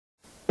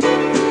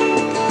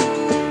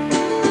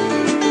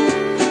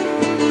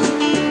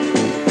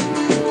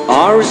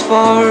R is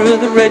for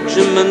the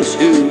regiments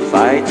who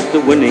fight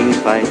the winning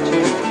fight.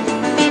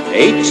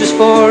 H is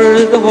for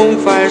the home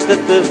fires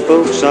that the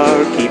folks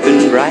are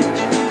keeping bright.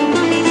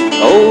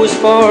 O is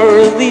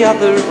for the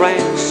other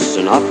ranks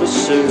and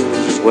officers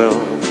as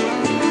well.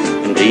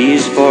 And D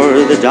is for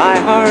the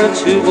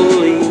diehards who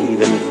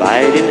believe in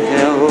fighting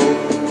hell.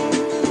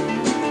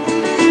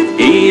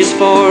 E is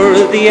for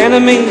the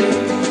enemy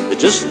that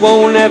just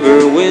won't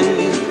ever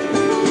win.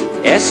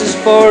 S is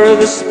for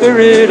the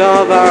spirit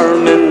of our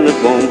men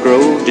that won't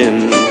grow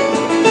dim.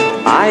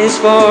 I is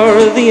for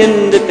the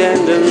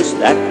independence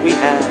that we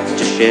have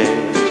to share.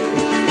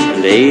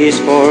 And A is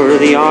for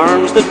the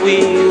arms that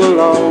we will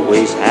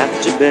always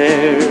have to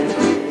bear.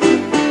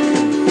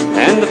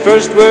 And the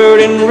first word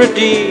in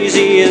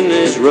RhodesIAN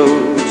is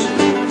Rhodes.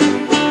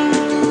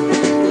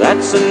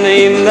 That's a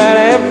name that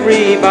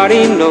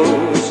everybody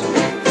knows.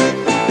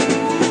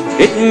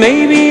 It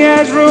may be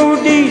as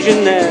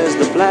Rhodesian as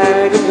the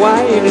flag of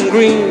white and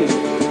green,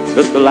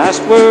 but the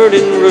last word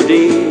in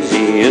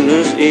RhodesIAN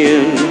is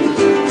in.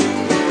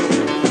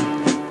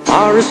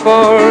 R is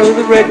for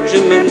the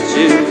regiments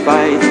who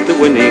fight the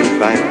winning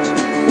fight.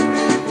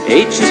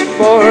 H is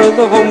for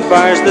the home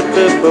fires that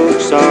the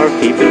folks are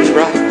keeping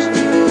bright.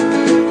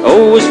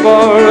 O is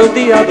for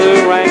the other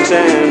ranks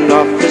and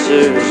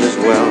officers as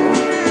well.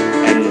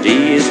 And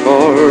D is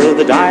for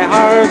the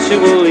diehards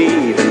who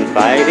believe in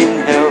fighting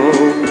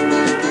hell.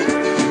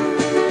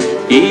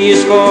 E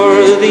is for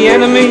the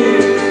enemy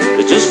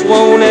that just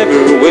won't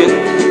ever win.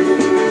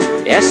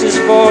 S is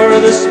for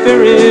the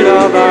spirit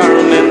of our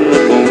men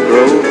that won't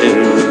grow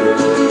dim.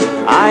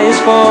 I is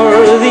for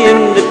the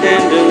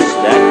independence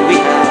that we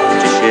have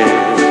to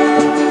share.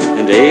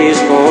 And A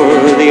is for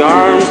the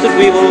arms that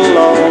we will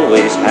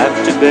always have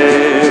to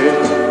bear.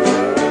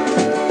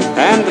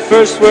 And the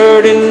first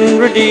word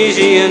in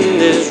RhodesIAN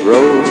is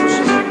Rhodes.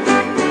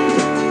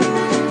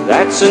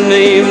 That's a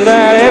name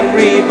that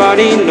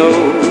everybody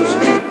knows.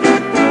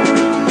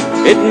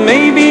 It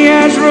may be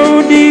as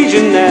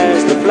Rhodesian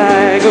as the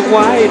flag of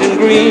white and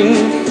green,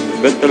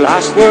 but the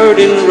last word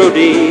in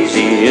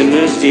RhodesIAN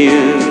is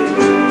in.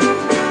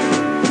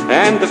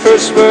 And the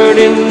first word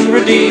in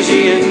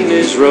RhodesIAN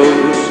is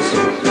Rhodes.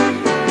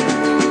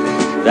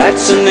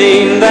 That's a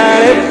name that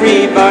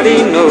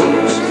everybody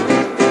knows.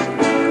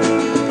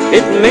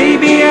 It may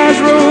be as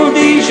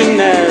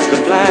Rhodesian as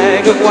the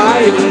flag of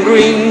white and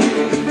green,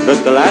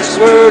 but the last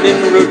word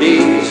in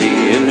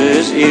RhodesIAN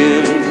is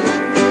in.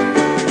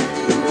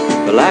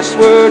 The last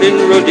word in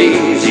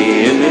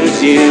RhodesIAN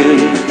is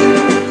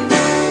in.